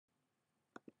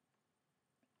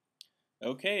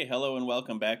Okay, hello and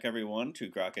welcome back everyone to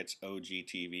Grockit's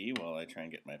OGTV. While I try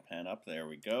and get my pen up, there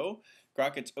we go.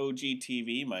 Grockit's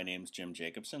OGTV, my name's Jim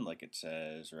Jacobson, like it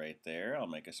says right there. I'll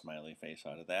make a smiley face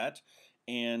out of that.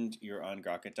 And you're on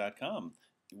Grockit.com.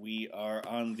 We are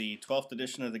on the 12th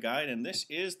edition of the guide, and this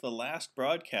is the last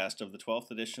broadcast of the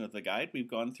 12th edition of the guide. We've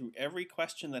gone through every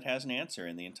question that has an answer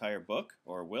in the entire book,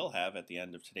 or will have at the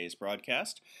end of today's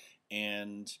broadcast.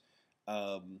 And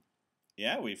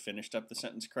yeah, we've finished up the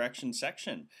sentence correction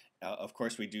section. Of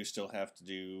course, we do still have to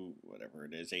do whatever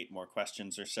it is, 8 more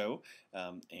questions or so,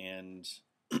 and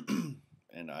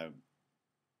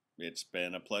it's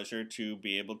been a pleasure to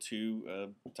be able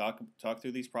to talk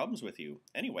through these problems with you.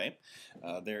 Anyway,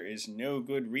 there is no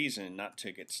good reason not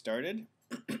to get started,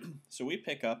 so we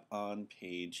pick up on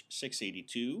page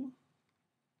 682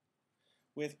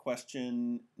 with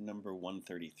question number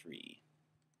 133.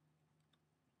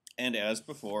 And as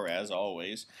before, as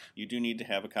always, you do need to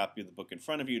have a copy of the book in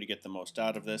front of you to get the most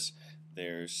out of this.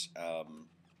 There's, a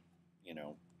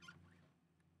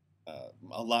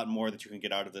lot more that you can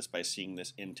get out of this by seeing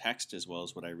this in text as well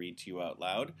as what I read to you out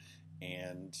loud.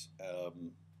 And,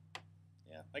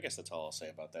 yeah, I guess that's all I'll say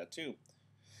about that, too.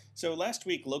 So last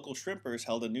week, local shrimpers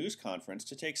held a news conference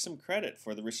to take some credit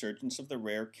for the resurgence of the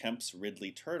rare Kemp's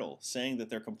Ridley turtle, saying that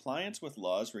their compliance with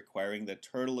laws requiring that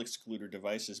turtle excluder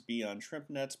devices be on shrimp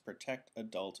nets protect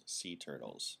adult sea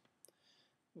turtles.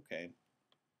 Okay.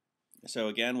 So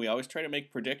again, we always try to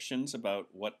make predictions about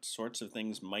what sorts of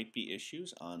things might be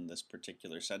issues on this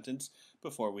particular sentence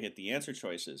before we hit the answer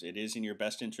choices. It is in your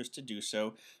best interest to do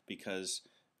so because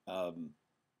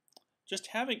just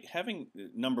having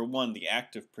number one, the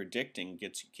act of predicting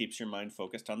keeps your mind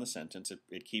focused on the sentence.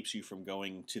 It keeps you from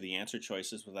going to the answer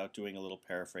choices without doing a little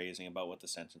paraphrasing about what the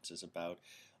sentence is about.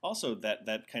 Also,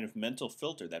 that kind of mental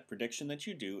filter, that prediction that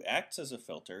you do, acts as a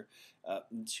filter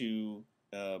to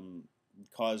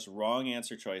cause wrong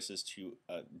answer choices to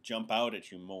jump out at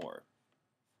you more.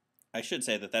 I should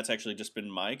say that that's actually just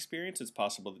been my experience. It's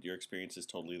possible that your experience is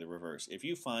totally the reverse. If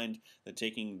you find that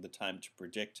taking the time to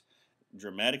predict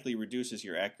dramatically reduces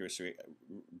your accuracy.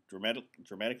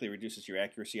 Dramatically reduces your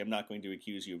accuracy. I'm not going to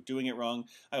accuse you of doing it wrong.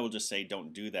 I will just say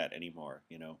don't do that anymore.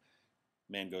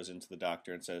 Man goes into the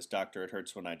doctor and says, "Doctor, it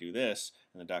hurts when I do this,"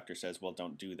 and the doctor says, "Well,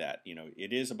 don't do that."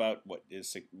 It is about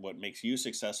what makes you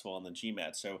successful on the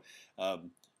GMAT. So,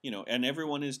 and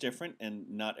everyone is different, and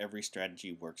not every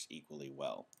strategy works equally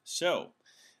well. So,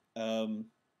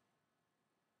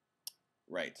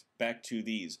 right, back to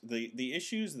these. The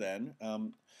issues then.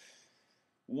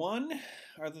 One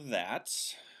are the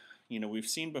that's. We've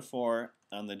seen before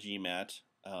on the GMAT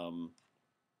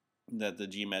that the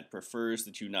GMAT prefers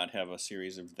that you not have a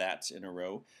series of that's in a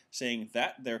row, saying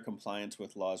that their compliance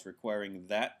with laws requiring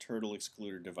that turtle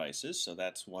excluder devices. So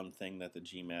that's one thing that the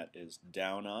GMAT is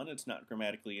down on. It's not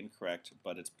grammatically incorrect,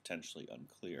 but it's potentially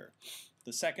unclear.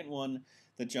 The second one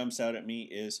that jumps out at me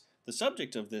is the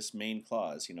subject of this main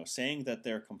clause, saying that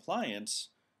their compliance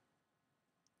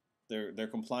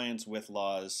with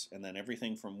laws, and then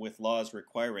everything from with laws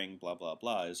requiring blah, blah,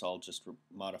 blah is all just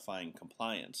modifying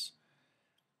compliance.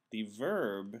 The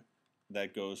verb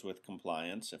that goes with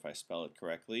compliance, if I spell it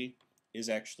correctly, is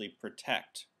actually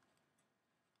protect.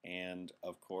 And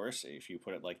of course, if you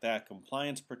put it like that,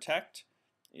 compliance protect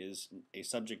is a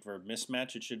subject-verb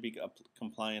mismatch. It should be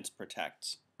compliance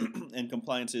protects. And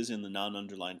compliance is in the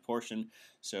non-underlined portion,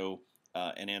 so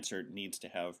an answer needs to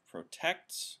have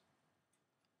protects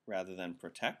rather than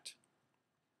protect.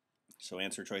 So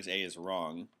answer choice A is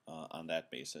wrong on that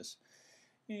basis.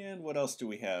 And what else do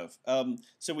we have?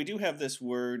 So we do have this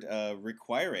word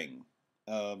requiring.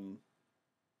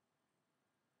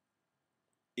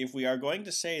 If we are going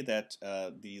to say that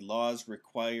the laws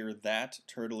require that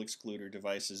turtle excluder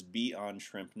devices be on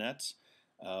shrimp nets,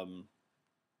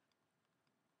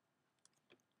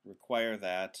 require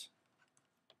that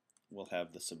will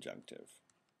have the subjunctive.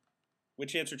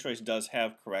 Which answer choice does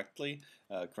have correctly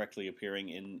appearing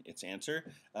in its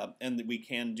answer. And we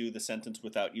can do the sentence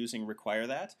without using require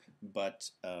that, but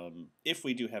if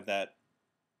we do have that,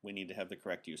 we need to have the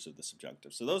correct use of the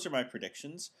subjunctive. So those are my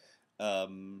predictions.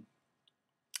 Let's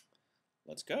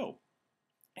go.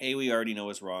 A we already know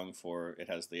is wrong for it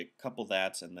has the couple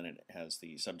that's, and then it has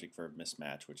the subject-verb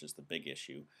mismatch, which is the big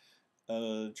issue.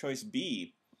 Choice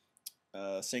B,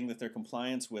 saying that their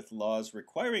compliance with laws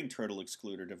requiring turtle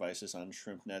excluder devices on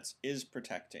shrimp nets is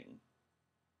protecting.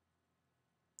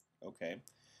 Okay.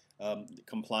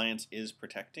 Compliance is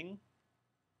protecting.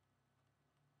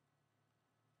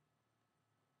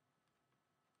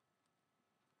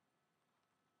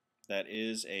 That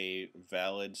is a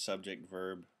valid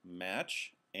subject-verb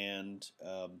match. And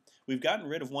we've gotten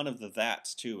rid of one of the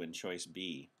that's too in choice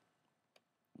B.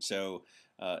 So,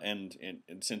 and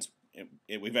since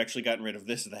we've actually gotten rid of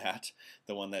this that,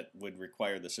 the one that would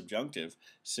require the subjunctive,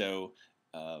 so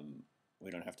we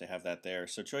don't have to have that there.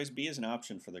 So choice B is an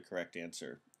option for the correct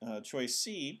answer. Choice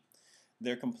C,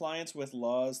 their compliance with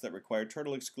laws that require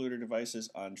turtle excluder devices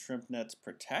on shrimp nets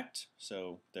protect.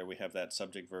 So there we have that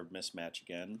subject-verb mismatch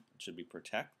again. It should be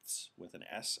protects with an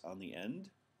S on the end.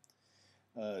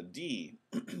 D,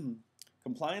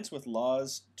 compliance with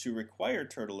laws to require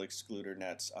turtle excluder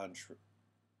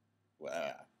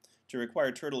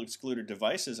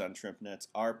devices on shrimp nets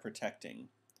are protecting.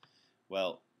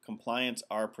 Well, compliance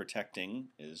are protecting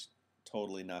is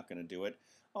totally not going to do it.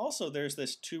 Also, there's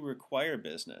this to require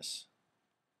business.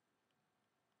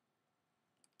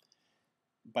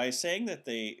 By saying that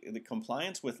the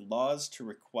compliance with laws to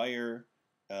require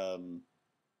turtle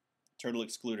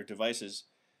excluder devices,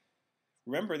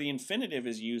 remember the infinitive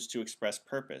is used to express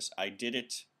purpose. I did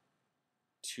it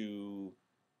to,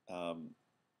 I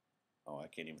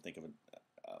can't even think of it.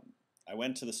 I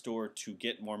went to the store to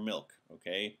get more milk,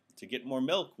 okay? To get more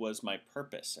milk was my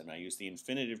purpose, and I used the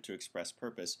infinitive to express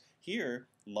purpose. Here,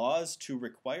 laws to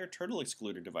require turtle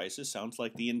excluder devices sounds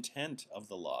like the intent of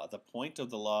the law. The point of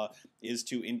the law is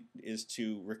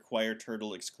to require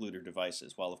turtle excluder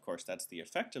devices. While, of course, that's the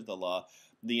effect of the law,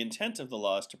 the intent of the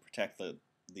law is to protect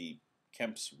the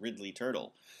Kemp's Ridley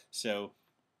turtle. So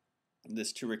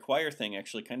this to require thing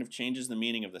actually kind of changes the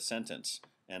meaning of the sentence.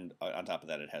 And on top of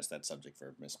that, it has that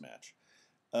subject-verb mismatch.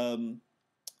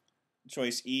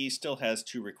 Choice E still has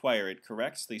to require. It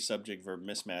corrects the subject-verb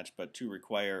mismatch, but to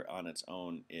require on its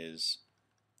own is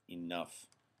enough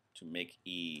to make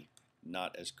E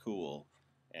not as cool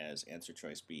as answer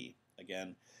choice B.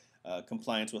 Again,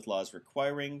 compliance with laws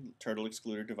requiring turtle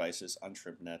excluder devices on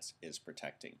shrimp nets is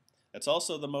protecting. That's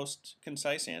also the most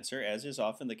concise answer, as is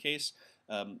often the case.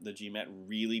 The GMAT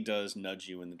really does nudge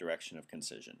you in the direction of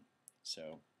concision.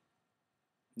 So,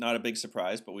 not a big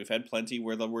surprise, but we've had plenty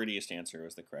where the wordiest answer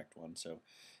was the correct one. So,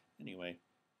 anyway,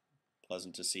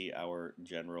 pleasant to see our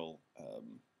general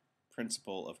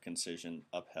principle of concision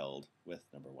upheld with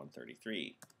number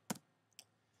 133.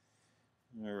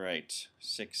 All right,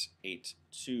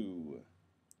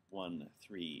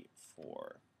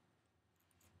 682-134.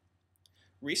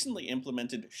 Recently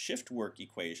implemented shift work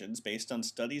equations based on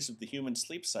studies of the human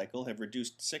sleep cycle have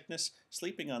reduced sickness,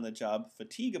 sleeping on the job,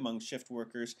 fatigue among shift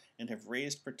workers, and have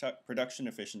raised production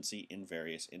efficiency in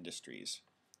various industries.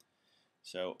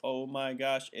 So, oh my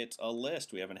gosh, it's a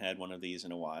list. We haven't had one of these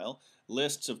in a while.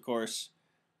 Lists, of course,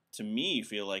 to me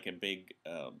feel like a big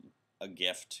a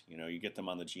gift. You know, you get them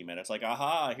on the GMAT. It's like,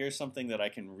 aha, here's something that I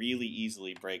can really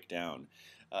easily break down.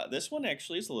 This one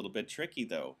actually is a little bit tricky,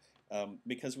 though.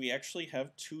 Because we actually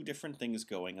have two different things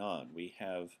going on. We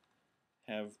have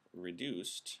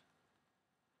reduced,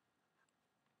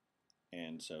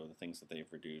 and so the things that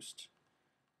they've reduced,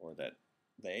 or that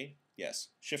they, yes,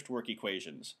 shift work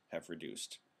equations have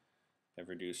reduced. Have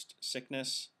reduced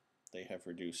sickness, they have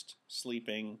reduced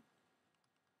sleeping,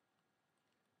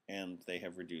 and they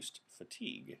have reduced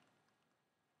fatigue.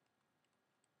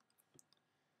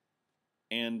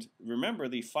 And remember,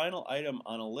 the final item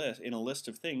on a list, in a list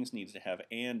of things, needs to have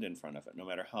and in front of it, no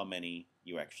matter how many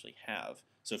you actually have.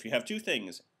 So if you have two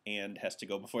things, and has to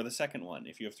go before the second one.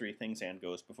 If you have three things, and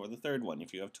goes before the third one.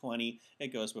 If you have 20,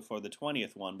 it goes before the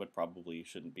 20th one, but probably you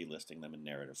shouldn't be listing them in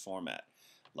narrative format.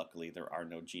 Luckily, there are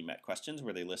no GMAT questions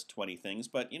where they list 20 things,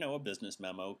 but, you know, a business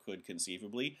memo could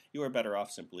conceivably. You are better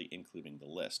off simply including the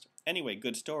list. Anyway,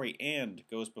 good story, and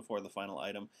goes before the final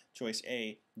item. Choice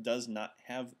A does not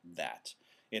have that.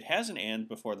 It has an and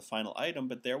before the final item,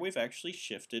 but there we've actually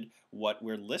shifted what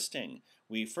we're listing.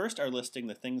 We first are listing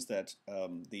the things that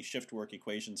the shift work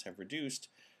equations have reduced.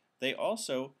 They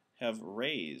also have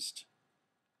raised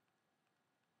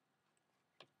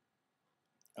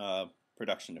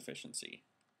production efficiency.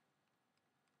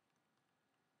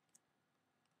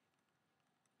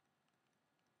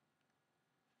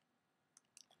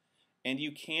 And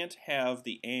you can't have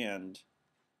the and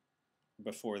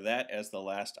before that as the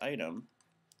last item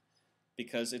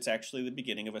because it's actually the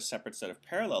beginning of a separate set of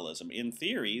parallelism. In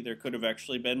theory, there could have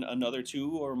actually been another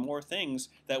two or more things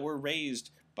that were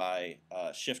raised by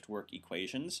shift work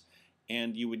equations,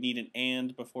 and you would need an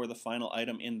and before the final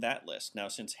item in that list. Now,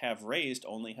 since have raised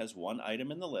only has one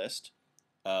item in the list,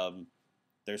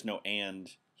 there's no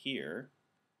and here,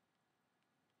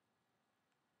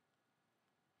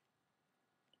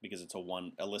 because it's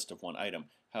a list of one item.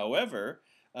 However,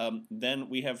 then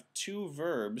we have two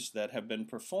verbs that have been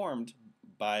performed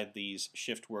by these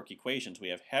shift work equations.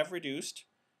 We have reduced,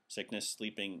 sickness,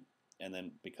 sleeping, and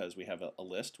then because we have a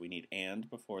list, we need and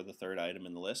before the third item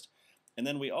in the list. And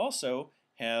then we also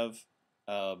have,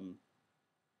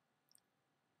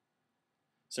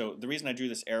 so the reason I drew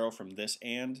this arrow from this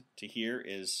and to here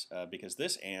is because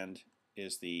this and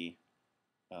is the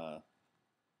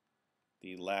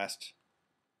last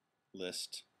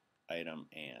list item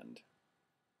and.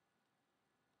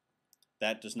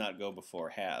 That does not go before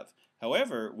have.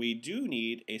 However, we do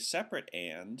need a separate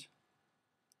and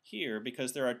here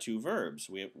because there are two verbs.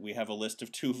 We have a list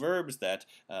of two verbs that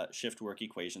shift work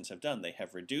equations have done. They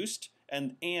have reduced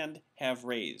and have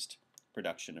raised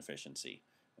production efficiency.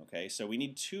 Okay, so we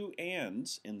need two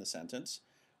ands in the sentence,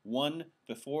 one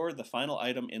before the final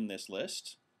item in this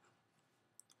list,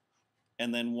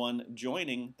 and then one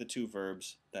joining the two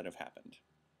verbs that have happened.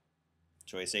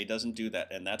 Choice A doesn't do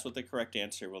that, and that's what the correct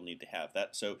answer will need to have.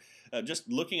 So just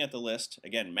looking at the list,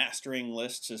 again, mastering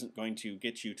lists isn't going to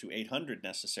get you to 800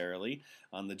 necessarily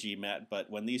on the GMAT, but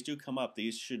when these do come up,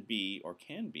 these should be, or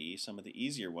can be, some of the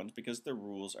easier ones because the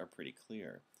rules are pretty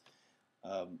clear.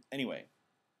 Anyway,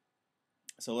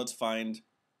 so let's find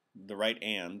the right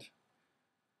and.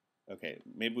 Okay,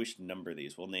 maybe we should number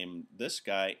these. We'll name this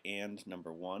guy and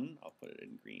number 1. I'll put it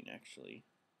in green, actually.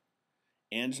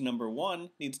 And number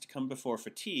 1 needs to come before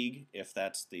fatigue if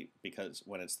that's because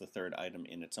when it's the third item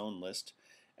in its own list.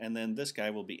 And then this guy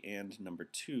will be and number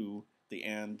 2, the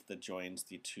and that joins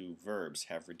the two verbs,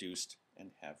 have reduced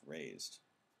and have raised.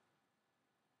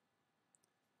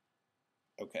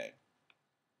 Okay.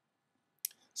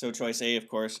 So choice A, of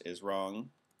course, is wrong.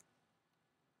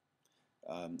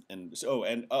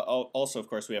 Also, of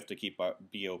course, we have to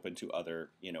be open to other,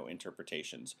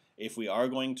 interpretations. If we are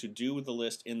going to do the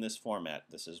list in this format,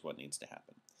 this is what needs to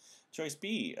happen. Choice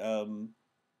B,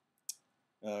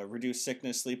 reduce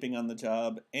sickness, sleeping on the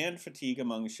job, and fatigue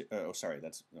among.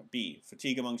 B,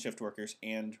 fatigue among shift workers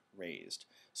and raised.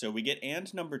 So we get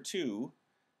and number 2,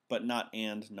 but not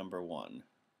and number 1.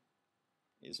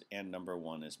 And number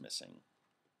 1 is missing.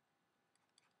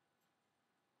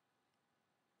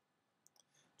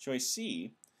 Choice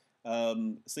C,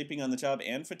 sleeping on the job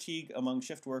and fatigue among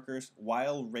shift workers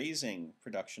while raising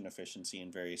production efficiency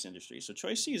in various industries. So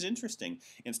choice C is interesting.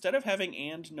 Instead of having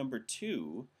and number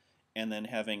 2 and then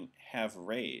having have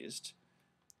raised,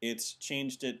 it's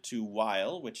changed it to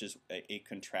while, which is a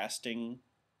contrasting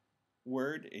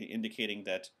word indicating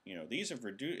that these have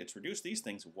reduced these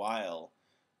things while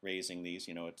raising these.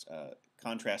 It's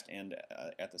contrast and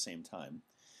at the same time.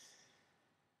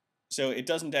 So it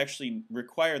doesn't actually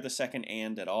require the second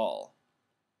and at all,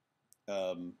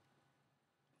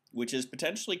 which is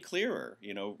potentially clearer.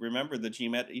 Remember the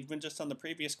GMAT, even just on the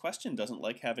previous question, doesn't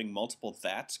like having multiple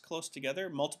that's close together.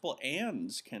 Multiple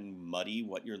ands can muddy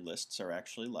what your lists are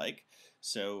actually like.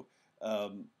 So,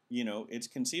 it's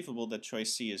conceivable that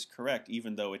choice C is correct,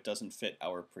 even though it doesn't fit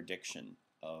our prediction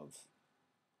of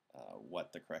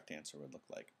what the correct answer would look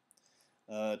like.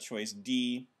 Choice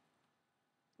D,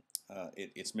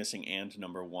 it's missing and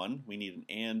number 1. We need an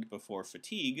and before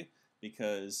fatigue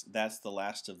because that's the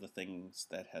last of the things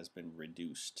that has been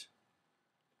reduced.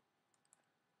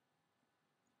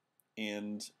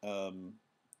 And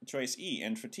choice E,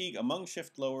 and fatigue among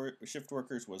shift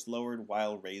workers was lowered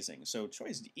while raising. So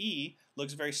choice E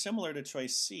looks very similar to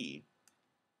choice C.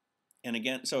 And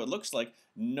again, so it looks like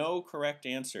no correct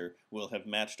answer will have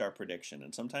matched our prediction.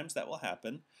 And sometimes that will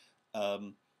happen.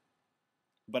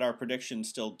 But our prediction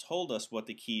still told us what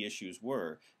the key issues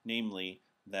were, namely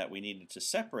that we needed to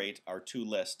separate our two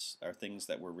lists, our things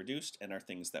that were reduced and our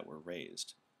things that were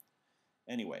raised.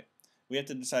 Anyway, we have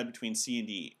to decide between C and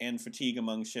D, and fatigue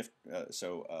among shift.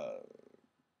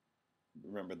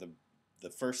 Remember the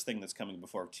first thing that's coming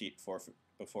before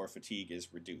fatigue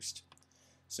is reduced.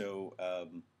 So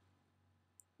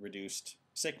reduced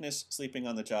sickness, sleeping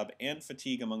on the job, and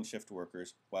fatigue among shift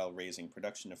workers while raising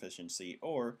production efficiency,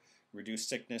 or reduced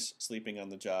sickness, sleeping on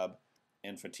the job,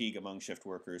 and fatigue among shift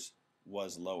workers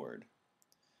was lowered.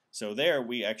 So there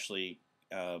we actually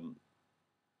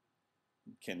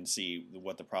can see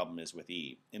what the problem is with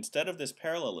E. Instead of this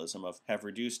parallelism of have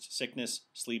reduced sickness,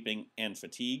 sleeping, and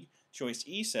fatigue, choice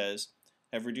E says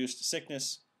have reduced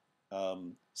sickness,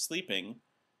 sleeping,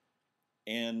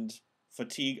 and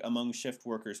fatigue among shift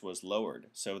workers was lowered.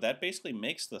 So that basically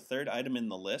makes the third item in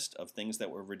the list of things that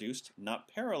were reduced not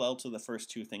parallel to the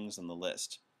first two things in the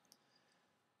list.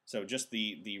 So just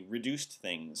the reduced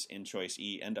things in choice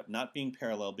E end up not being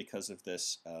parallel because of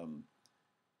this,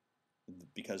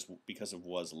 because of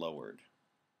was lowered.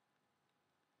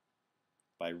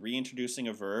 By reintroducing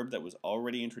a verb that was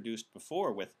already introduced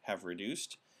before with have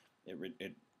reduced,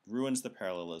 it ruins the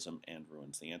parallelism and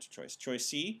ruins the answer choice. Choice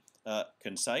C,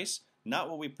 concise, not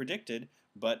what we predicted.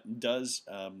 but does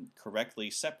correctly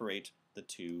separate the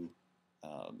two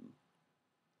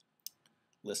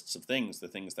lists of things, the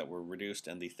things that were reduced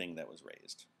and the thing that was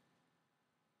raised.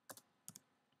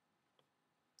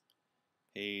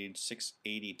 Page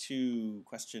 682,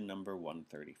 question number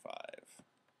 135.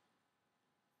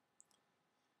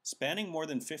 Spanning more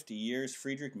than 50 years,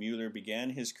 Friedrich Müller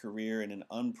began his career in an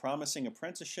unpromising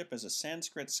apprenticeship as a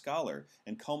Sanskrit scholar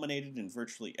and culminated in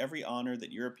virtually every honor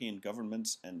that European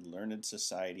governments and learned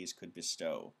societies could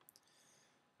bestow.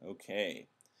 Okay.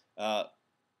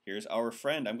 Here's our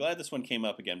friend. I'm glad this one came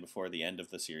up again before the end of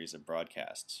the series of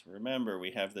broadcasts. Remember,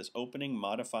 we have this opening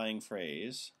modifying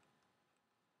phrase,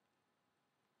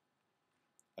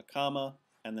 a comma,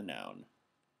 and the noun.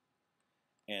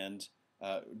 And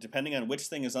depending on which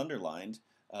thing is underlined,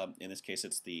 in this case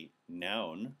it's the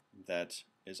noun that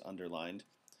is underlined,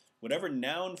 whatever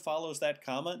noun follows that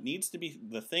comma needs to be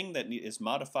the thing that is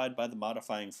modified by the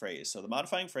modifying phrase. So the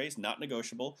modifying phrase, not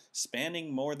negotiable,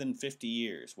 spanning more than 50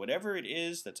 years. Whatever it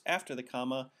is that's after the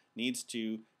comma needs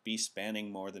to be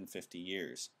spanning more than 50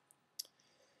 years.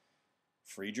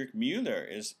 Friedrich Müller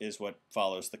is what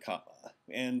follows the comma.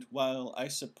 And while I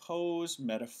suppose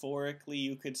metaphorically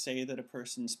you could say that a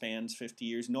person spans 50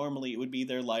 years, normally it would be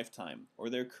their lifetime or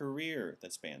their career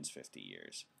that spans 50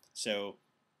 years. So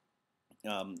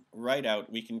right out,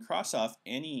 we can cross off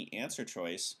any answer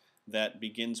choice that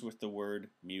begins with the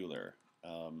word Müller.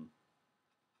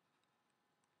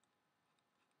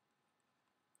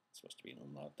 It's supposed to be a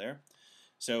little out there.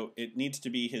 So it needs to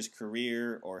be his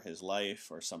career or his life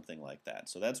or something like that.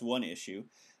 So that's one issue.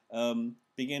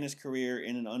 Began his career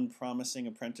in an unpromising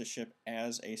apprenticeship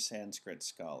as a Sanskrit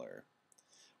scholar.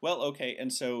 Well, okay,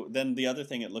 and so then the other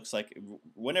thing it looks like,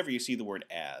 whenever you see the word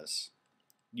as,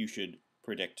 you should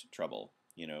predict trouble.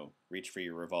 You know, reach for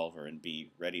your revolver and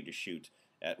be ready to shoot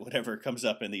at whatever comes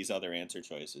up in these other answer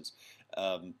choices.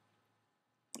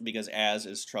 Because as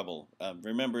is trouble.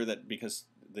 Remember that because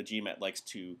the GMAT likes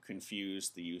to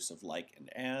confuse the use of like and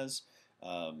as.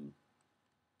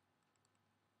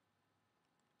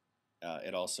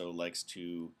 It also likes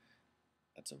to,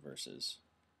 that's a versus,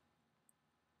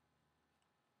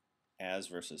 as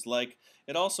versus like.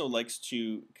 It also likes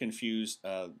to confuse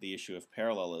the issue of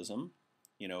parallelism.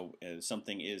 You know,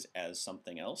 something is as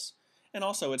something else. And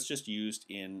also it's just used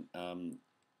in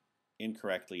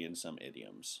incorrectly in some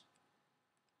idioms.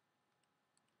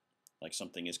 Like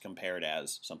something is compared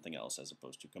as something else as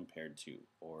opposed to compared to,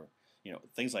 or you know,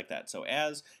 things like that. So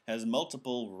as has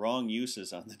multiple wrong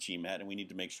uses on the GMAT, and we need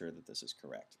to make sure that this is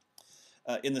correct.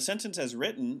 In the sentence as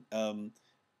written, an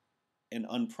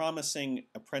unpromising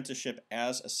apprenticeship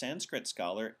as a Sanskrit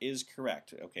scholar is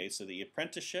correct. Okay, so the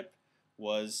apprenticeship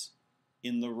was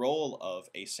in the role of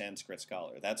a Sanskrit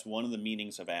scholar. That's one of the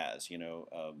meanings of as. You know,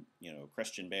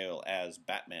 Christian Bale as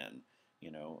Batman. You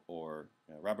know, or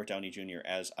Robert Downey Jr.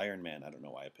 as Iron Man. I don't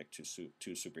know why I picked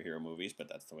two superhero movies, but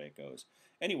that's the way it goes.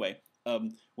 Anyway,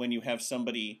 when you have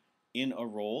somebody in a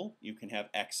role, you can have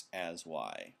X as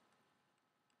Y.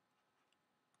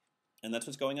 And that's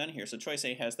what's going on here. So choice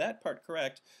A has that part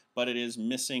correct, but it is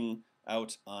missing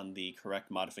out on the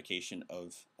correct modification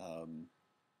of,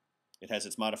 it has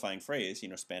its modifying phrase, you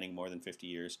know, spanning more than 50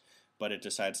 years, but it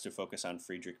decides to focus on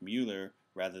Friedrich Müller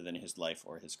rather than his life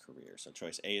or his career. So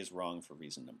choice A is wrong for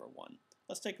reason number 1.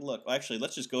 Let's take a look. Actually,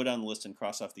 let's just go down the list and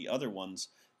cross off the other ones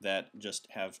that just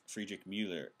have Friedrich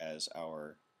Müller as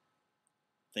our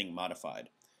thing modified.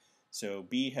 So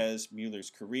B has Müller's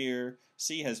career,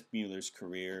 C has Müller's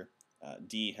career,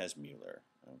 D has Müller.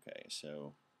 Okay,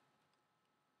 so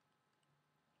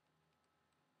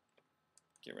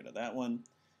get rid of that one.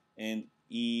 And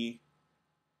E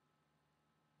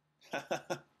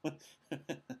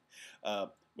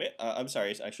I'm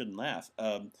sorry, I shouldn't laugh.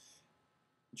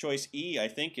 Choice E, I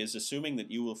think, is assuming that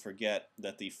you will forget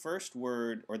that the first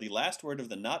word or the last word of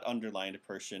the not underlined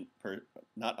portion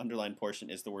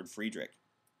is the word Friedrich.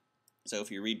 So if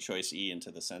you read choice E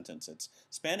into the sentence, it's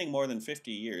spanning more than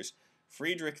 50 years.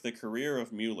 Friedrich, the career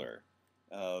of Müller,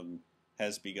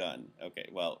 has begun. Okay,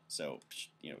 well, so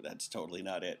you know that's totally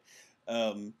not it.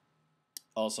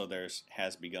 Also, there's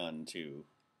has begun too.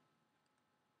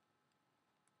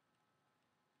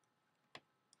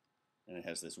 And it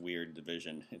has this weird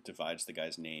division. It divides the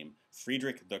guy's name.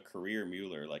 Friedrich the Career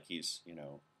Müller, like he's, you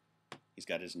know, he's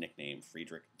got his nickname,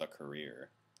 Friedrich the Career.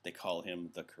 They call him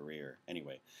the Career.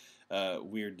 Anyway,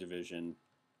 weird division.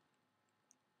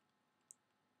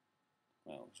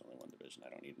 Well, there's only one division. I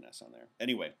don't need an S on there.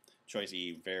 Anyway, choice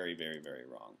E, very, very, very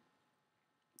wrong.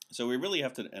 So we really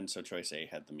have to, and so choice A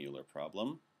had the Müller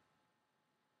problem.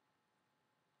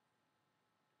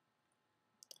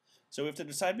 So we have to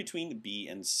decide between B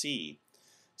and C.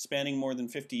 Spanning more than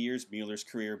 50 years, Mueller's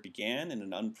career began in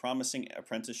an unpromising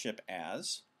apprenticeship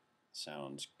as.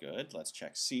 Sounds good. Let's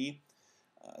check C.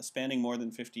 Spanning more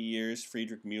than 50 years,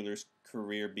 Friedrich Mueller's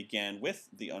career began with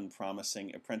the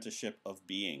unpromising apprenticeship of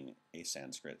being a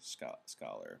Sanskrit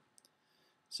scholar.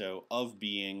 So, of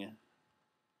being,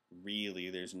 really,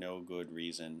 there's no good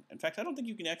reason. In fact, I don't think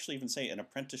you can actually even say an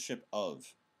apprenticeship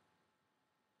of.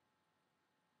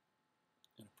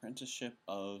 An apprenticeship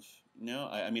of. No,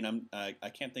 I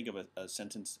can't think of a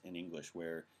sentence in English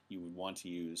where you would want to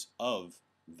use of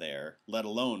there, let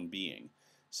alone being.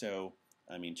 So,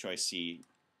 choice C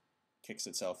kicks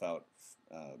itself out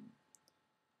a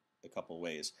couple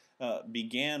ways.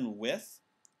 Began with.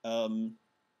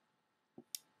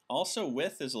 Also,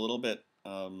 with is a little bit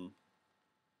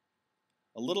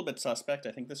suspect.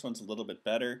 I think this one's a little bit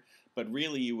better, but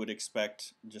really you would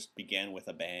expect just began with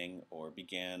a bang or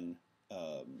began.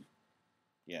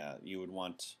 You would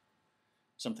want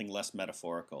something less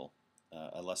metaphorical,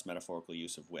 a less metaphorical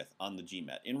use of with on the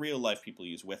GMAT. In real life, people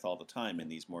use with all the time in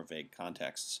these more vague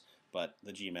contexts, but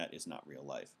the GMAT is not real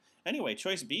life. Anyway,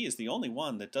 choice B is the only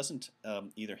one that doesn't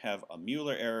either have a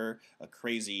Mueller error, a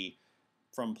crazy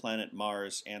from planet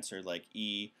Mars answer like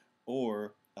E,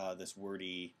 or this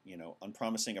wordy,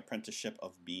 unpromising apprenticeship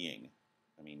of being.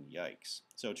 Yikes.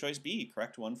 So choice B,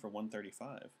 correct one for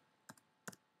 135.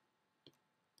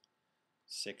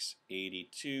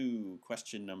 682,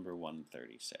 question number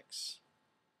 136.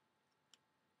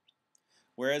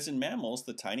 Whereas in mammals,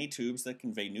 the tiny tubes that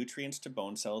convey nutrients to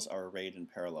bone cells are arrayed in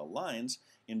parallel lines,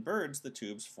 in birds, the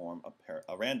tubes form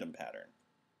a random pattern.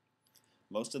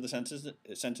 Most of the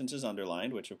sentence is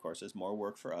underlined, which of course is more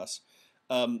work for us.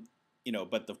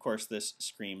 But of course this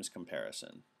screams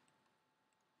comparison.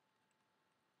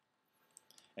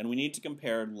 And we need to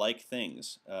compare like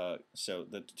things. So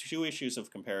the two issues of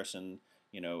comparison,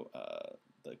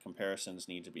 the comparisons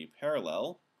need to be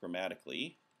parallel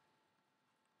grammatically.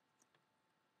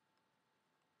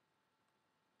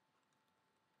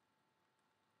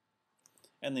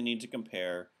 And they need to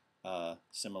compare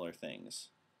similar things.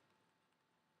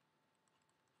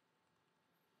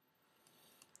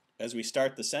 As we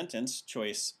start the sentence,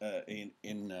 choice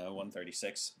in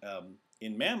 136,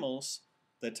 in mammals,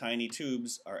 the tiny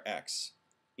tubes are X.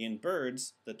 In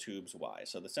birds, the tubes Y.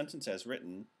 So the sentence as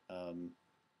written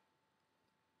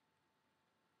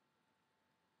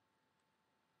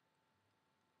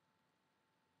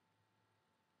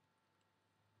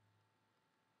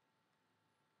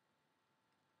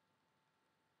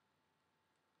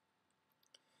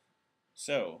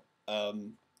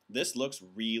this looks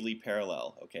really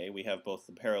parallel, okay? We have both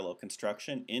the parallel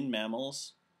construction. In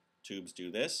mammals, tubes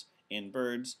do this. In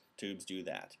birds, tubes do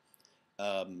that.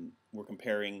 We're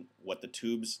comparing what the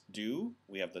tubes do.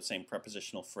 We have the same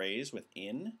prepositional phrase with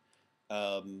in.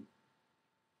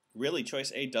 Really,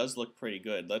 choice A does look pretty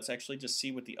good. Let's actually just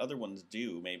see what the other ones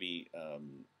do. Maybe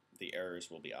the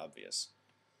errors will be obvious.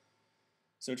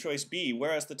 So choice B,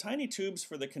 whereas the tiny tubes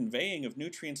for the conveying of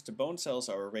nutrients to bone cells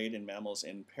are arrayed in mammals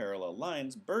in parallel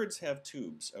lines, birds have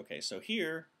tubes. Okay, so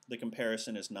here the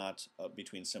comparison is not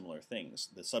between similar things.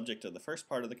 The subject of the first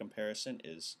part of the comparison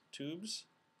is tubes.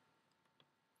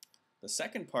 The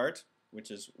second part, which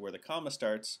is where the comma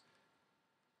starts,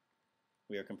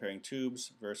 we are comparing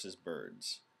tubes versus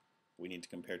birds. We need to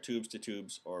compare tubes to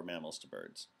tubes or mammals to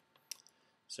birds.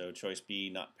 So choice B,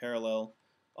 not parallel.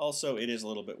 Also, it is a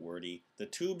little bit wordy. The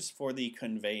tubes for the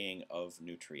conveying of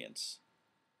nutrients.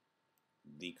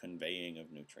 The conveying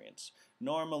of nutrients.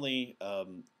 Normally,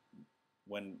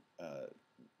 when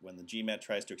the GMAT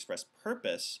tries to express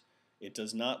purpose, it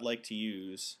does not like to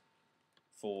use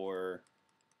for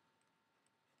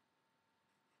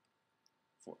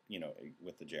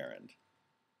with the gerund.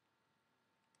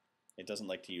 It doesn't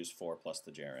like to use for plus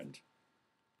the gerund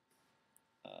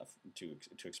to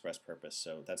express purpose.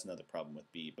 So that's another problem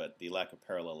with B. But the lack of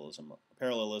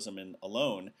parallelism in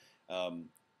alone,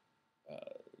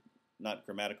 not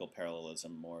grammatical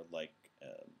parallelism, more like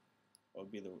what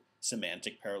would be the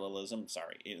semantic parallelism?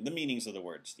 Sorry, the meanings of the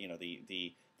words.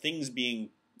 The things being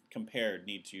compared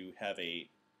need to have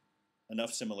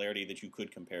enough similarity that you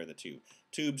could compare the two.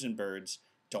 Tubes and birds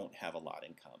don't have a lot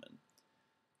in common.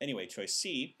 Anyway, choice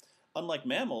C. Unlike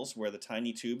mammals, where the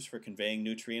tiny tubes for conveying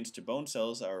nutrients to bone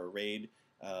cells are arrayed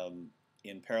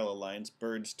in parallel lines,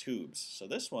 birds' tubes. So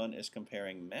this one is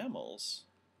comparing mammals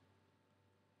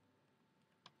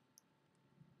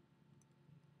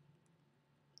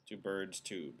to birds'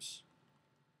 tubes.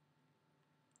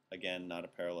 Again, not a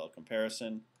parallel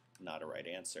comparison, not a right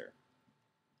answer.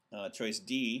 Choice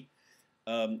D.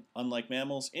 Unlike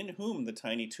mammals, in whom the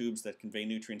tiny tubes that convey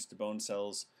nutrients to bone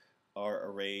cells are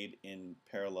arrayed in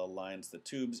parallel lines, the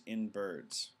tubes in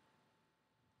birds?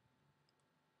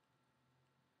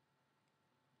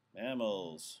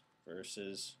 Mammals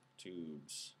versus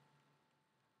tubes.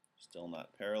 Still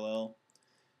not parallel.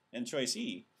 And choice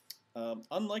E.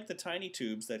 Unlike the tiny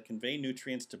tubes that convey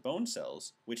nutrients to bone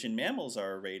cells, which in mammals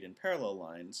are arrayed in parallel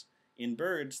lines, in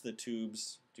birds the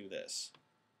tubes do this.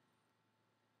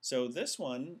 So this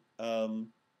one,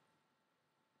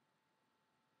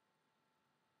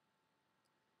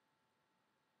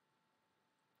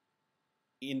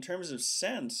 in terms of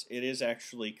sense, it is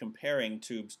actually comparing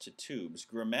tubes to tubes.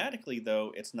 Grammatically,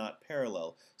 though, it's not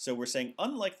parallel. So we're saying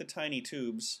unlike the tiny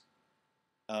tubes,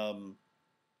 so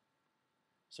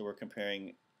we're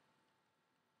comparing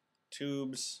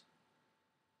tubes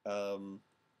to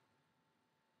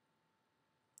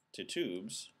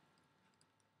tubes.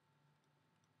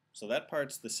 So that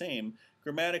part's the same.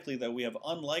 Grammatically, though, we have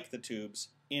unlike the tubes,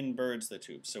 in birds the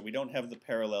tubes. So we don't have the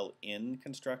parallel in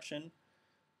construction.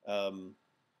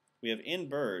 We have in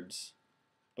birds,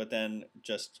 but then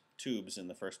just tubes in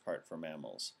the first part for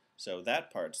mammals. So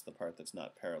that part's the part that's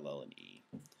not parallel in E.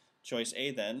 Choice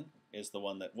A, then, is the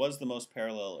one that was the most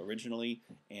parallel originally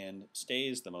and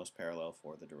stays the most parallel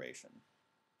for the duration.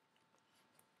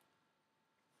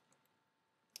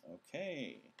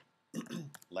 Okay,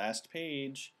 last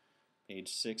page,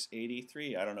 page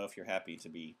 683. I don't know if you're happy to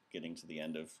be getting to the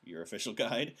end of your official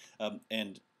guide,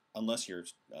 and unless you're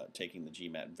taking the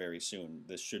GMAT very soon,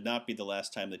 this should not be the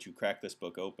last time that you crack this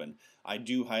book open. I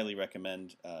do highly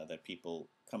recommend that people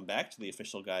come back to the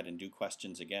official guide and do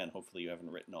questions again. Hopefully you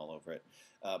haven't written all over it.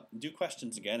 Do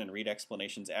questions again and read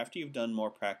explanations after you've done more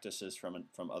practices from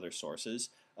other sources.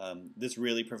 This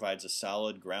really provides a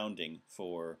solid grounding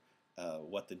for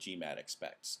what the GMAT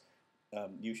expects.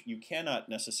 You cannot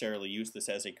necessarily use this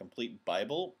as a complete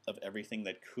Bible of everything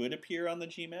that could appear on the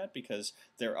GMAT, because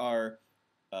there are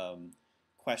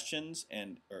questions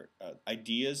and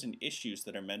ideas and issues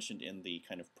that are mentioned in the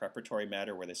kind of preparatory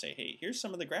matter where they say, hey, here's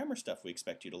some of the grammar stuff we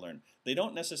expect you to learn. They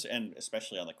don't necessarily, and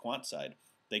especially on the quant side,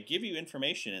 they give you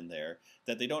information in there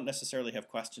that they don't necessarily have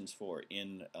questions for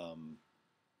in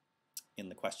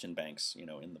the question banks,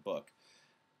 in the book.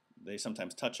 They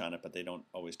sometimes touch on it, but they don't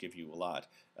always give you a lot.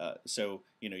 So,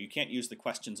 you can't use the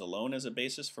questions alone as a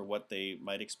basis for what they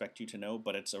might expect you to know,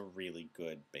 but it's a really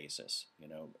good basis,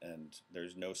 and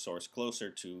there's no source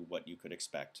closer to what you could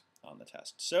expect on the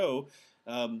test. So,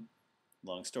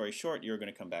 long story short, you're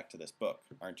going to come back to this book,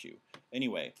 aren't you?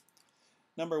 Anyway,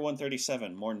 number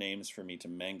 137, more names for me to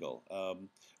mangle.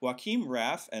 Joachim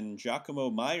Raff and Giacomo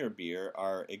Meyerbeer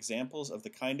are examples of the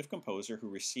kind of composer who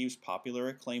receives popular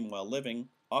acclaim while living,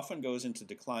 often goes into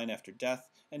decline after death,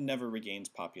 and never regains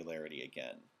popularity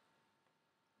again.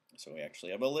 So we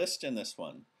actually have a list in this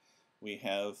one. We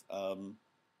have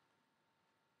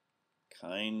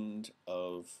kind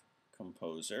of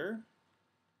composer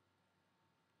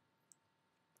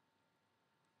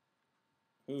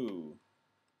who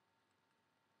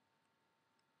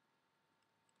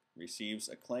receives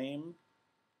acclaim.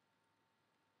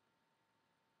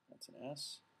 That's an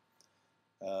S.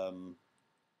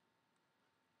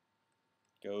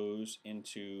 Goes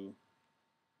into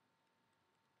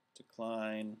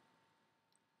decline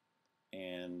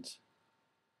and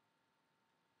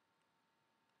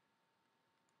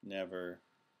never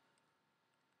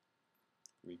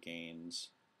regains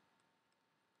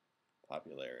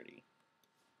popularity.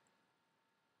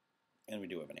 And we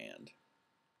do have an and.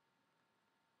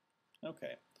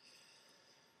 Okay.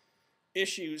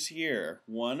 Issues here.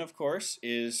 One, of course,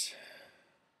 is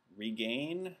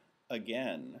regain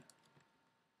again.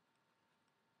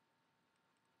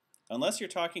 Unless you're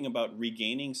talking about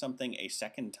regaining something a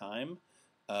second time,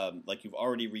 like you've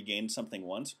already regained something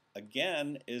once,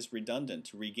 again is redundant.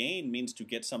 To regain means to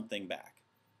get something back.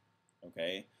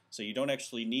 Okay? So you don't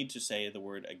actually need to say the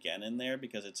word again in there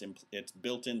because it's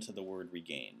built into the word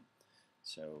regain.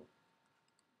 So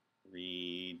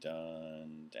redundant.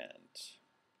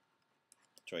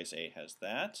 Choice A has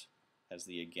that, has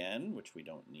the again, which we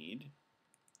don't need.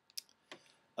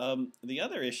 The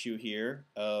other issue here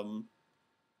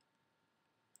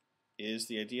is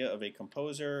the idea of a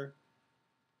composer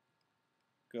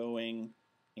going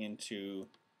into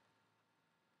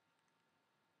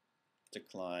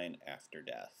decline after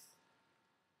death.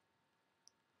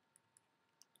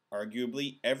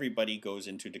 Arguably, everybody goes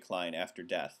into decline after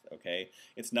death, okay?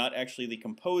 It's not actually the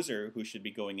composer who should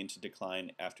be going into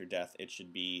decline after death. It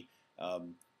should be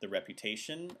the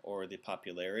reputation or the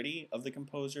popularity of the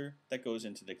composer that goes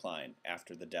into decline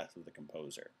after the death of the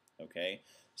composer, okay?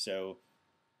 So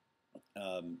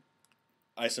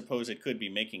I suppose it could be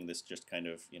making this just kind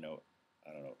of,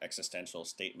 I don't know, existential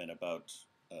statement about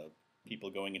people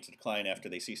going into decline after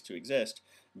they cease to exist,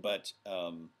 but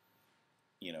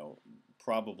you know,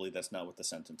 probably that's not what the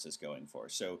sentence is going for.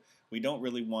 So we don't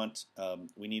really want,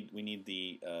 we need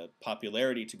the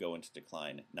popularity to go into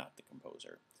decline, not the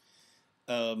composer.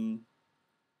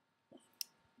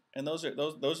 And those are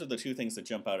the two things that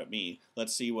jump out at me.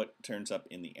 Let's see what turns up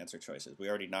in the answer choices. We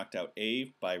already knocked out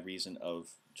A by reason of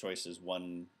choices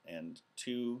 1 and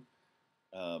 2.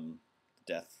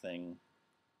 Death thing.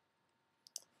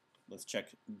 Let's check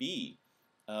B.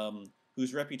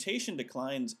 Whose reputation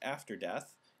declines after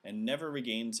death and never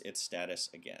regains its status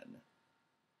again.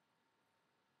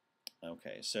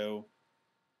 Okay, so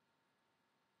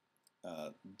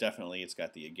definitely it's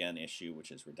got the again issue,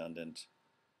 which is redundant.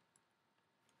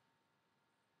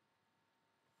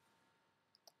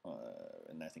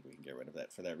 And I think we can get rid of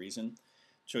that for that reason.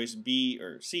 Choice B,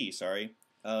 or C, sorry.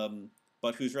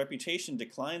 But whose reputation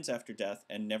declines after death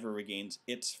and never regains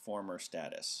its former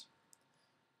status.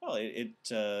 Well,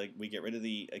 we get rid of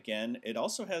the again. It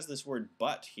also has this word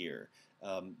but here.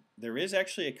 There is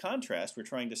actually a contrast. We're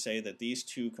trying to say that these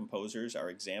two composers are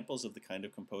examples of the kind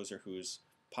of composer who's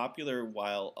popular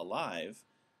while alive,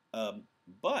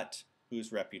 but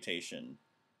whose reputation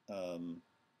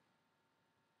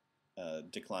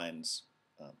declines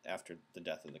after the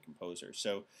death of the composer.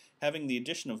 So having the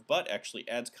addition of but actually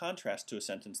adds contrast to a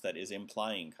sentence that is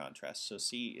implying contrast. So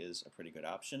C is a pretty good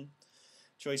option.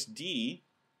 Choice D,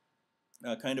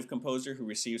 a kind of composer who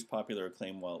receives popular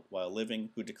acclaim while living,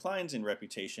 who declines in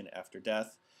reputation after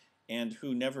death, and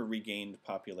who never regained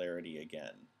popularity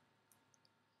again.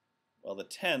 Well, the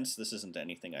tense, this isn't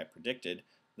anything I predicted,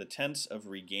 the tense of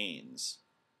regains.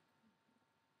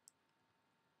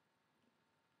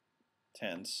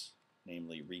 Tense,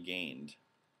 namely regained.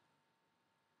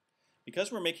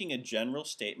 Because we're making a general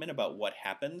statement about what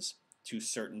happens to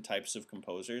certain types of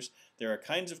composers, there are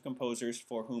kinds of composers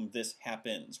for whom this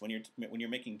happens. When you're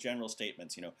making general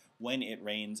statements, you know, when it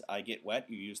rains, I get wet,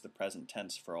 you use the present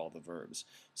tense for all the verbs.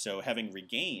 So having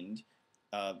regained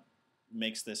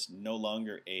makes this no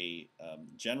longer a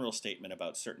general statement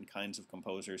about certain kinds of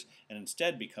composers, and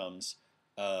instead becomes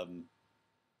a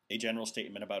general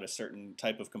statement about a certain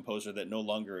type of composer that no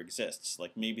longer exists.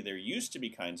 Like maybe there used to be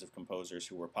kinds of composers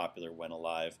who were popular when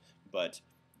alive, but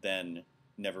then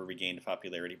never regained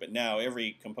popularity. But now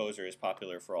every composer is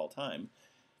popular for all time.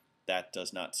 That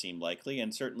does not seem likely,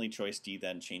 and certainly choice D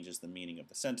then changes the meaning of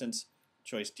the sentence.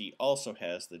 Choice D also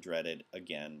has the dreaded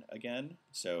again,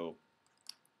 so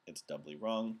it's doubly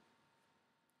wrong.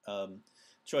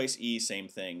 Choice E, same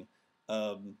thing.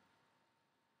 A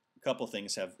couple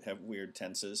things have weird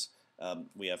tenses.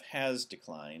 We have has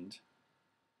declined.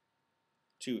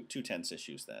 Two tense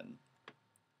issues then.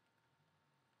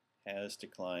 Has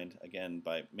declined, again,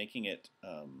 by making it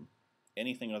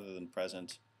anything other than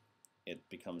present, it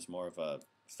becomes more of a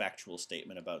factual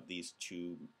statement about these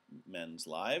two men's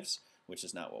lives, which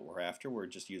is not what we're after. We're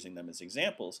just using them as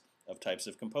examples of types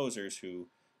of composers who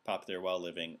popular while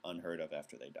living, unheard of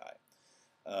after they die.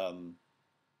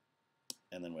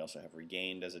 And then we also have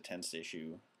regained as a tense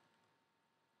issue.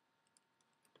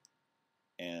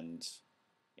 And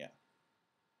yeah.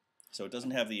 So it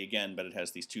doesn't have the again, but it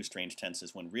has these two strange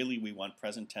tenses when really we want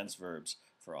present tense verbs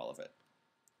for all of it.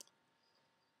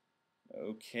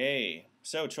 Okay,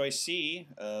 so choice C,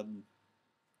 the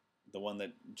one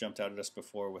that jumped out at us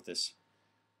before with this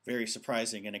very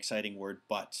surprising and exciting word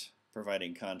but,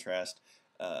 providing contrast,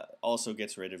 also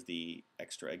gets rid of the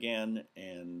extra again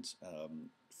and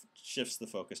shifts the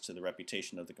focus to the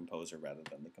reputation of the composer rather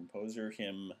than the composer,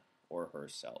 him or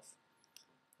herself.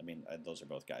 I mean, those are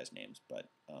both guys' names, but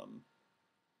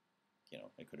you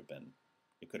know, it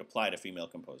could apply to female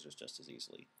composers just as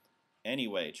easily.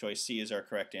 Anyway, choice C is our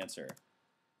correct answer.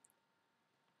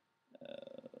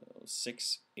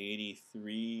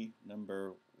 683,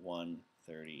 number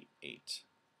 138.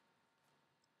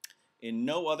 In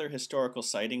no other historical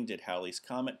sighting did Halley's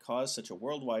Comet cause such a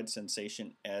worldwide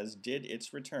sensation as did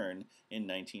its return in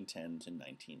 1910 to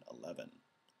 1911.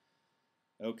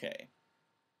 Okay.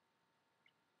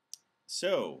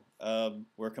 So,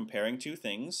 we're comparing two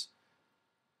things.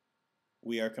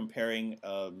 We are comparing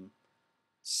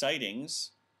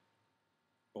sightings,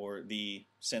 or the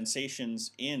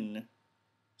sensations in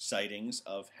sightings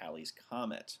of Halley's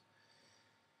Comet.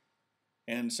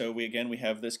 And so we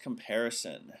have this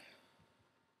comparison.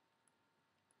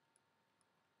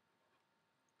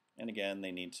 And again,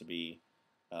 they need to be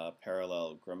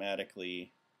parallel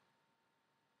grammatically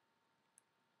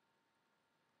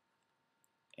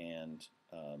and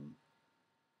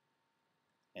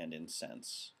in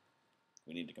sense.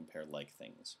 We need to compare like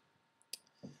things.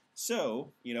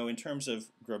 So, in terms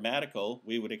of grammatical,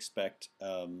 we would expect,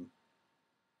 and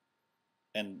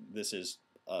this is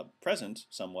present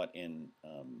somewhat in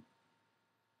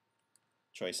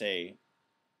choice A,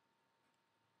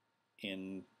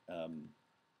 we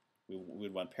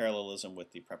would want parallelism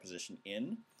with the preposition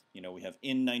in. We have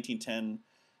in 1910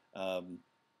 to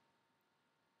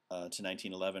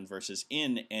 1911 versus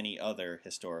in any other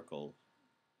historical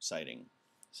citing.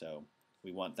 So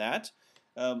we want that.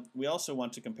 We also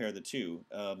want to compare the two,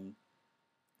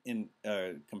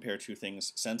 compare two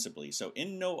things sensibly. So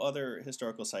in no other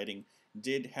historical citing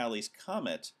did Halley's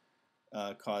comet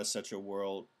cause such a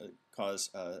worldwide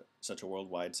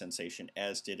sensation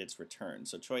as did its return.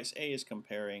 So choice A is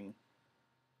comparing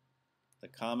the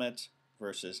comet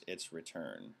versus its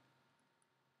return,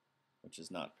 which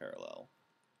is not parallel.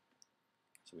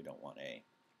 So we don't want A.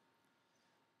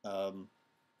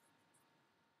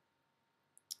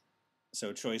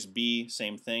 So choice B,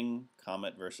 same thing,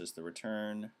 comet versus the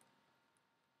return.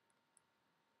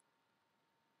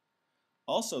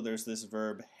 Also, there's this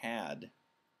verb had,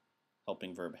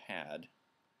 helping verb had.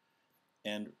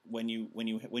 And when you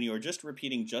are just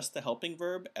repeating just the helping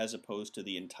verb as opposed to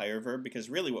the entire verb, because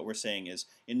really what we're saying is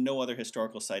in no other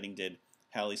historical citing did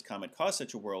Halley's comet cause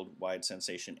such a worldwide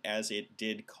sensation as it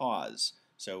did cause.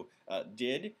 So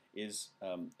did is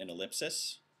an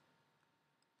ellipsis,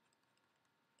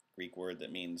 Greek word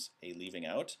that means a leaving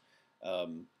out.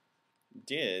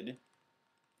 Did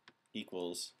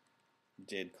equals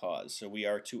did cause. So we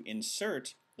are to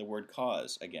insert the word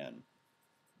cause again.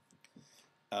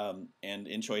 And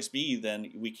in choice B,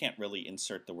 then we can't really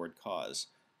insert the word cause.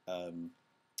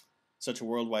 Such a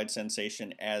worldwide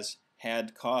sensation as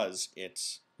had caused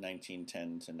its 1910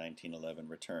 to 1911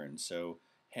 return. So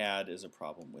had is a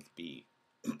problem with B.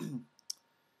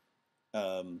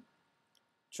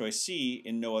 Choice C,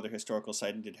 in no other historical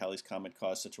citing did Halley's comet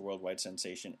cause such a worldwide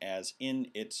sensation as in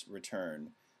its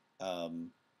return of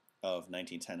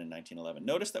 1910 and 1911.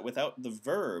 Notice that without the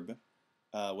verb,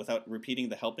 without repeating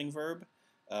the helping verb,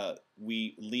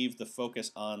 we leave the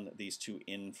focus on these two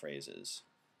in phrases.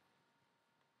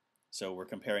 So we're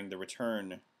comparing the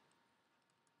return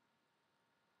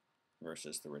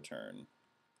versus the return.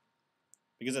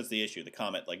 Because that's the issue. The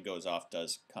comet goes off,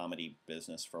 does comedy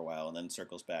business for a while, and then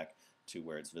circles back to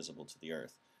where it's visible to the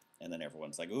Earth. And then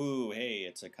everyone's like, ooh, hey,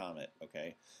 it's a comet,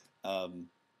 okay?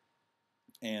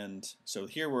 And so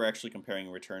here we're actually comparing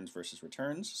returns versus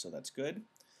returns, so that's good.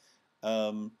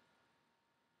 Or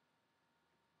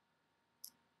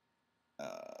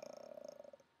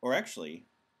actually,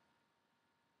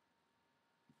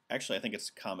 I think it's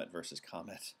comet versus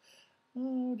comet.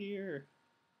 Oh dear.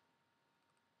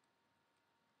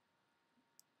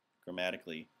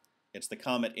 Grammatically, it's the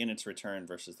comet in its return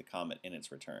versus the comet in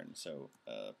its return. So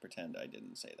pretend I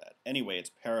didn't say that. Anyway, it's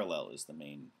parallel is the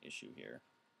main issue here.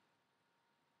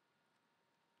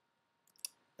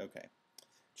 Okay.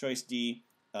 Choice D.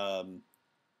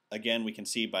 Again, we can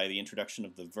see by the introduction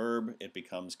of the verb, it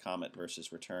becomes comet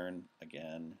versus return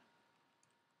again.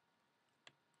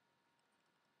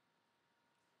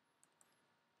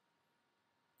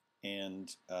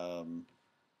 And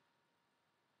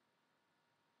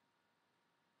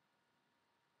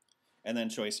then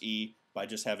choice E, by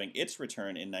just having its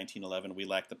return in 1911, we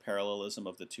lack the parallelism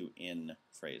of the two in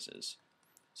phrases.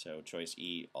 So choice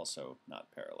E, also not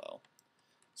parallel.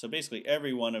 So basically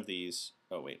every one of these,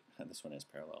 oh wait, this one is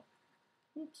parallel.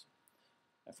 Oops.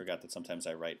 I forgot that sometimes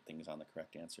I write things on the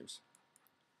correct answers.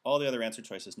 All the other answer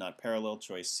choices not parallel.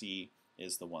 Choice C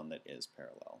is the one that is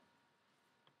parallel.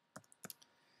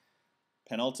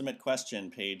 Penultimate question,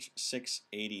 page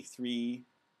 683,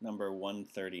 number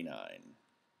 139.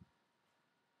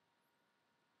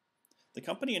 The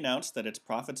company announced that its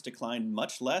profits declined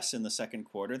much less in the second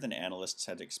quarter than analysts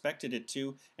had expected it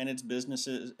to, and its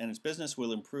business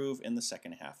will improve in the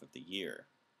second half of the year.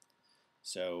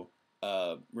 So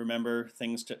remember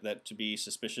things to be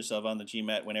suspicious of on the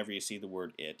GMAT whenever you see the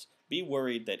word it. Be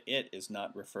worried that it is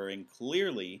not referring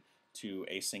clearly to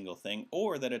a single thing,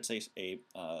 or that it's a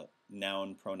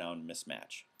noun-pronoun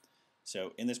mismatch.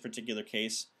 So in this particular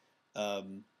case,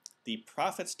 the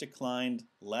profits declined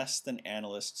less than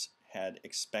analysts had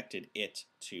expected it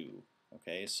to.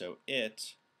 Okay, so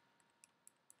it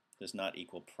does not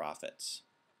equal profits.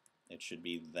 It should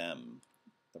be them.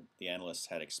 The analysts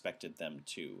had expected them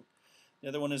to. The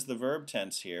other one is the verb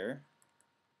tense here.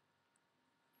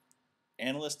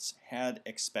 Analysts had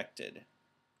expected.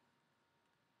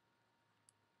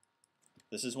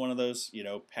 This is one of those,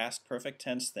 past perfect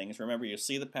tense things. Remember, you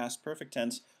see the past perfect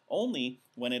tense only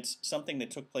when it's something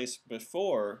that took place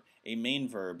before a main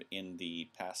verb in the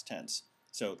past tense.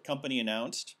 So company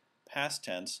announced, past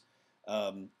tense,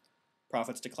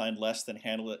 profits declined less than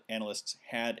analysts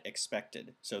had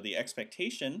expected. So the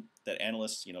expectation that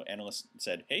analysts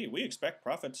said, hey, we expect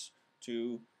profits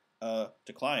to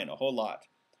decline a whole lot.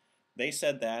 They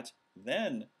said that,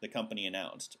 then the company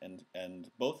announced, and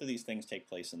both of these things take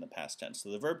place in the past tense.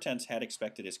 So the verb tense had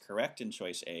expected is correct in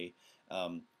choice A,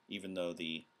 even though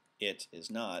the it is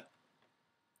not.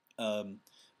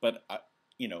 But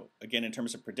again, in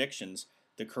terms of predictions,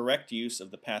 the correct use of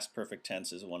the past perfect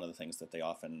tense is one of the things that they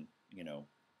often,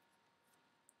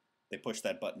 they push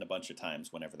that button a bunch of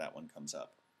times whenever that one comes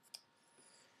up.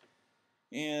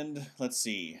 And let's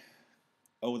see.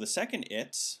 Oh, the second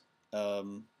it's.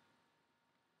 So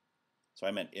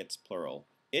I meant it's plural.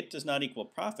 It does not equal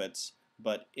profits,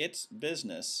 but its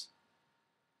business,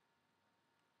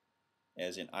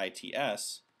 as in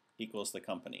ITS, equals the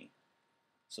company.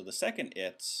 So the second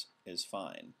it's is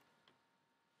fine.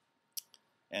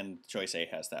 And choice A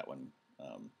has that one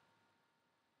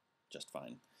just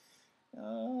fine.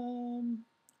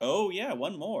 Oh yeah,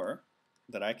 one more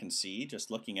that I can see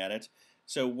just looking at it.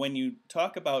 So when you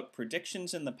talk about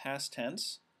predictions in the past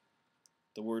tense,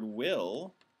 the word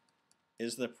will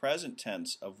is the present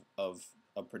tense of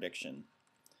a prediction.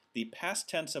 The past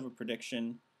tense of a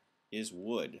prediction is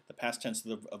would. The past tense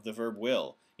of the verb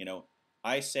will.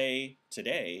 I say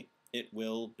today it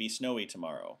will be snowy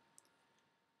tomorrow.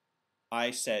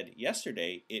 I said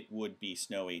yesterday it would be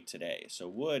snowy today. So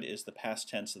would is the past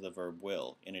tense of the verb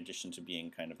will, in addition to being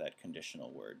kind of that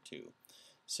conditional word too.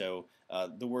 So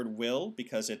the word will,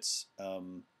 because it's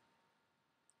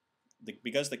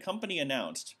because the company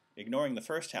announced, ignoring the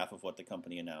first half of what the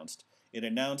company announced, it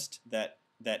announced that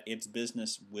its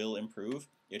business will improve.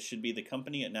 It should be the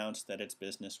company announced that its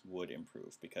business would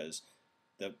improve, because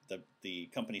the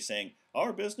company saying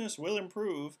our business will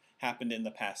improve happened in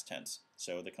the past tense.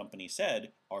 So the company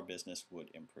said our business would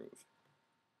improve.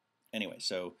 Anyway,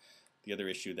 so the other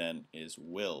issue then is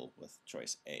will with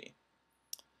choice A.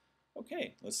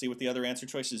 Okay, let's see what the other answer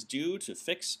choices do to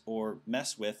fix or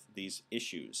mess with these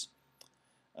issues.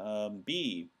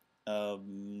 B,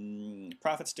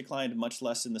 profits declined much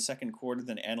less in the second quarter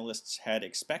than analysts had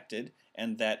expected,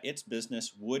 and that its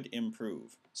business would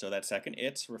improve. So that second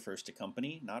its refers to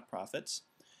company, not profits.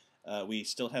 We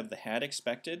still have the had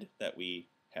expected that we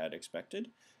had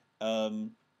expected.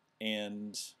 And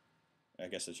I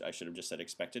guess I should have just said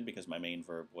expected because my main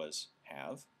verb was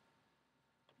have.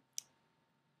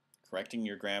 Correcting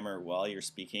your grammar while you're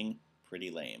speaking, pretty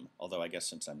lame. Although I guess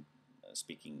since I'm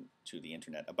speaking to the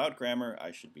internet about grammar,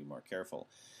 I should be more careful.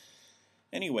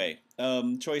 Anyway,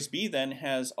 choice B then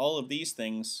has all of these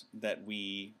things that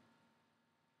we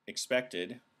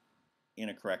expected in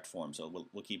a correct form, so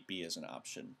we'll keep B as an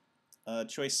option.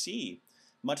 Choice C,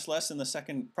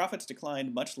 profits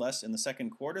declined much less in the second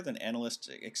quarter than analysts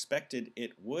expected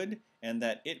it would, and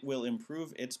that it will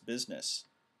improve its business.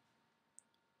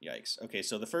 Yikes. Okay,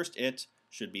 so the first it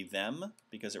should be them,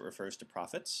 because it refers to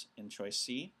profits in choice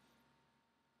C.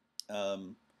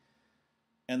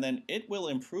 And then it will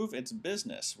improve its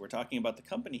business. We're talking about the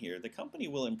company here. The company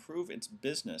will improve its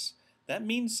business. That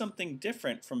means something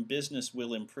different from business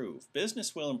will improve.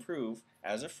 Business will improve,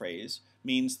 as a phrase,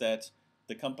 means that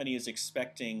the company is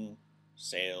expecting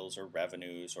sales or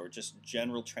revenues or just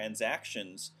general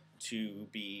transactions to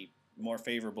be more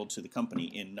favorable to the company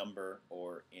in number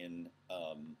or in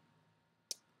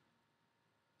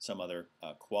some other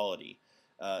quality.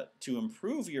 To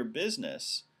improve your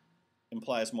business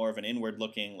implies more of an inward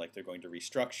looking, like they're going to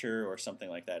restructure or something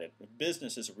like that.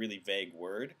 Business is a really vague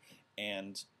word,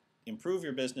 and improve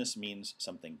your business means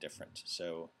something different.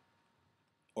 So,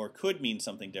 or could mean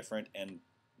something different, and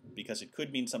because it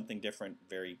could mean something different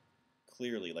very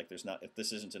clearly, like if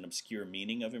this isn't an obscure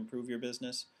meaning of improve your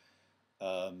business,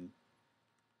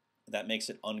 that makes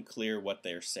it unclear what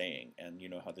they're saying, and you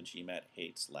know how the GMAT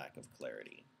hates lack of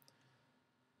clarity.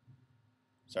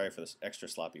 Sorry for this extra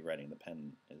sloppy writing. The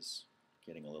pen is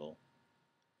getting a little...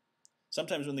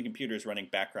 Sometimes when the computer is running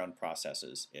background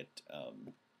processes, it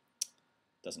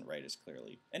doesn't write as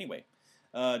clearly. Anyway,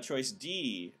 choice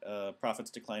D, profits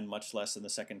declined much less in the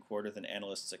second quarter than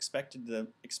analysts expected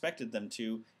them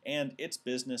to, and its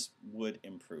business would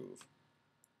improve.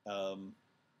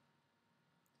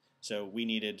 So we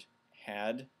needed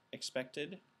had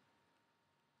expected.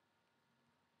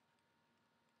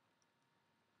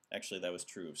 Actually, that was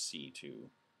true of C too.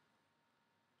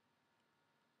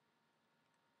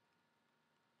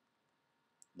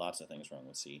 Lots of things wrong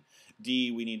with C.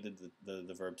 D, we needed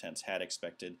the verb tense had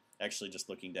expected. Actually, just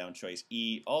looking down, choice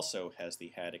E also has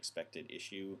the had expected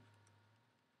issue.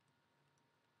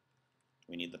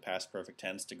 We need the past perfect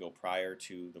tense to go prior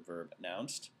to the verb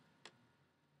announced.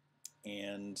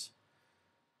 and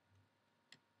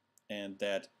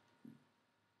that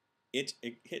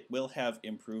it will have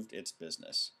improved its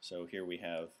business. So here we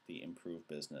have the improved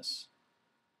business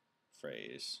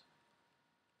phrase,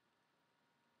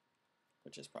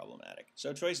 which is problematic.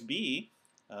 So choice B,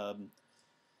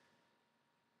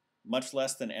 much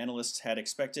less than analysts had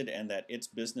expected, and that its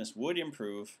business would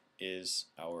improve, is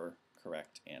our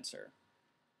correct answer.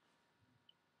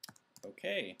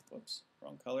 Okay, whoops,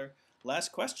 wrong color.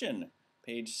 Last question,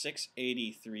 page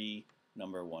 683,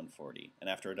 number 140. And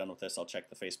after we're done with this, I'll check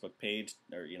the Facebook page,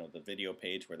 or the video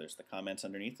page where there's the comments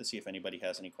underneath, to see if anybody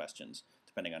has any questions,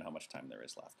 depending on how much time there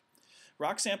is left.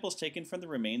 Rock samples taken from the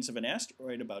remains of an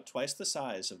asteroid about twice the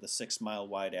size of the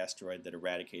 6-mile-wide asteroid that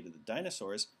eradicated the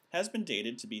dinosaurs has been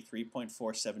dated to be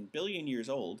 3.47 billion years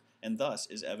old, and thus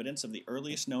is evidence of the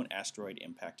earliest known asteroid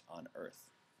impact on Earth.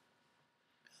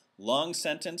 Long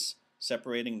sentence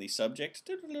separating the subject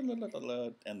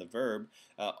and the verb.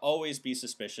 Always be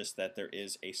suspicious that there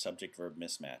is a subject-verb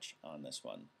mismatch on this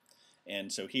one.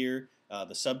 And so here,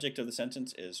 the subject of the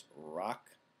sentence is rock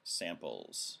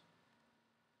samples.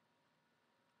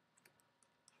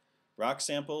 Rock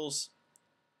samples,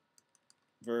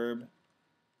 verb,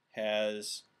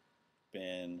 has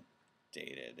been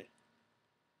dated.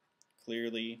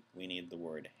 Clearly, we need the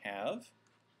word have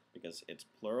because it's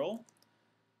plural.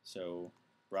 So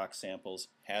rock samples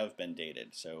have been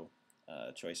dated. So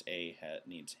choice A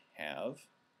needs have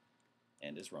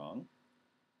and is wrong.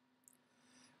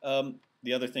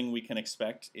 The other thing we can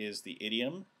expect is the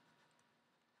idiom.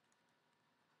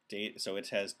 So it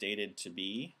has dated to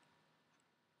be.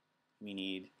 We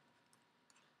need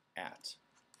at.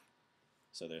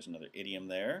 So there's another idiom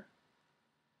there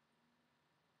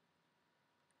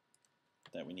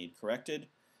that we need corrected.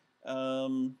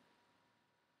 Well,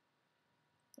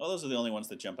 those are the only ones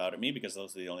that jump out at me because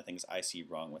those are the only things I see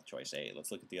wrong with choice A.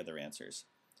 Let's look at the other answers.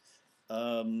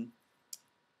 Rock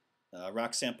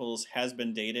samples has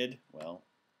been dated. Well,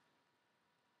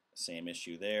 same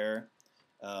issue there.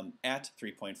 At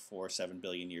 3.47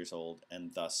 billion years old,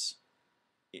 and thus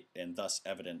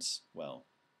evidence, well,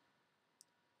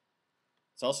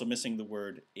 it's also missing the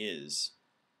word is,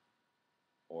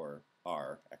 or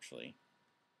are, actually,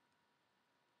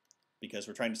 because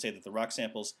we're trying to say that the rock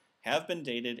samples have been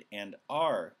dated and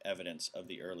are evidence of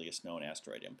the earliest known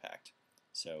asteroid impact.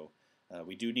 So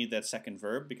we do need that second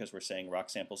verb because we're saying rock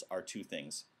samples are two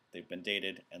things. They've been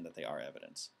dated and that they are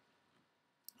evidence.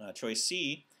 Choice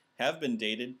C, have been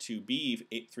dated to be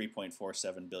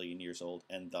 3.47 billion years old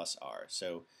and thus are.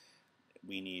 So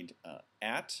we need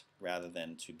at rather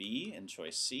than to be in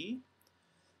choice C.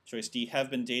 Choice D, have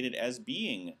been dated as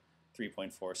being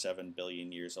 3.47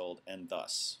 billion years old and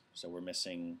thus. So we're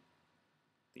missing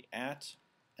the at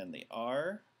and the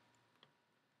are,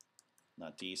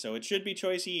 not D. So it should be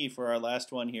choice E for our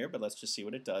last one here, but let's just see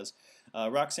what it does.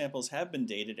 Rock samples have been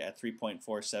dated at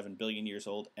 3.47 billion years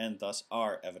old and thus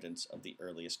are evidence of the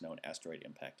earliest known asteroid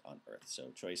impact on Earth.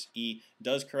 So choice E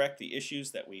does correct the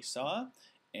issues that we saw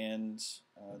and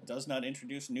does not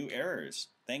introduce new errors.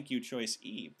 Thank you, choice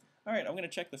E. All right, I'm going to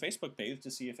check the Facebook page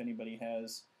to see if anybody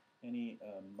has any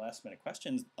last-minute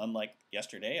questions. Unlike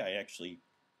yesterday, I actually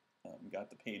got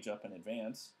the page up in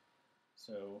advance.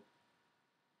 So,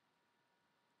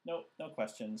 no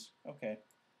questions. Okay.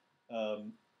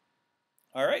 All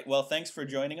right, well, thanks for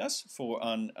joining us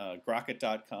on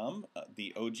Grockit.com,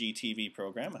 the OGTV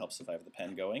program. It helps if I have the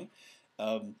pen going.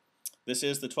 This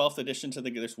is the 12th edition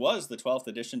this was the 12th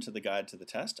edition to the guide to the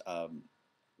test.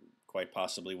 Quite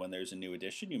possibly when there's a new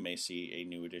edition, you may see a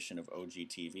new edition of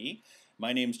OGTV.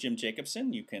 My name's Jim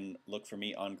Jacobson. You can look for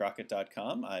me on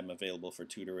Grockit.com. I'm available for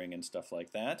tutoring and stuff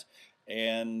like that.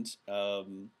 And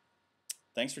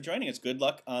thanks for joining us. Good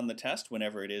luck on the test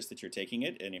whenever it is that you're taking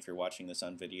it. And if you're watching this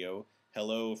on video,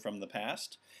 hello from the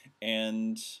past.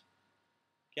 And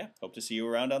yeah, hope to see you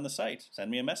around on the site.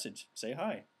 Send me a message. Say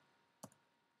hi.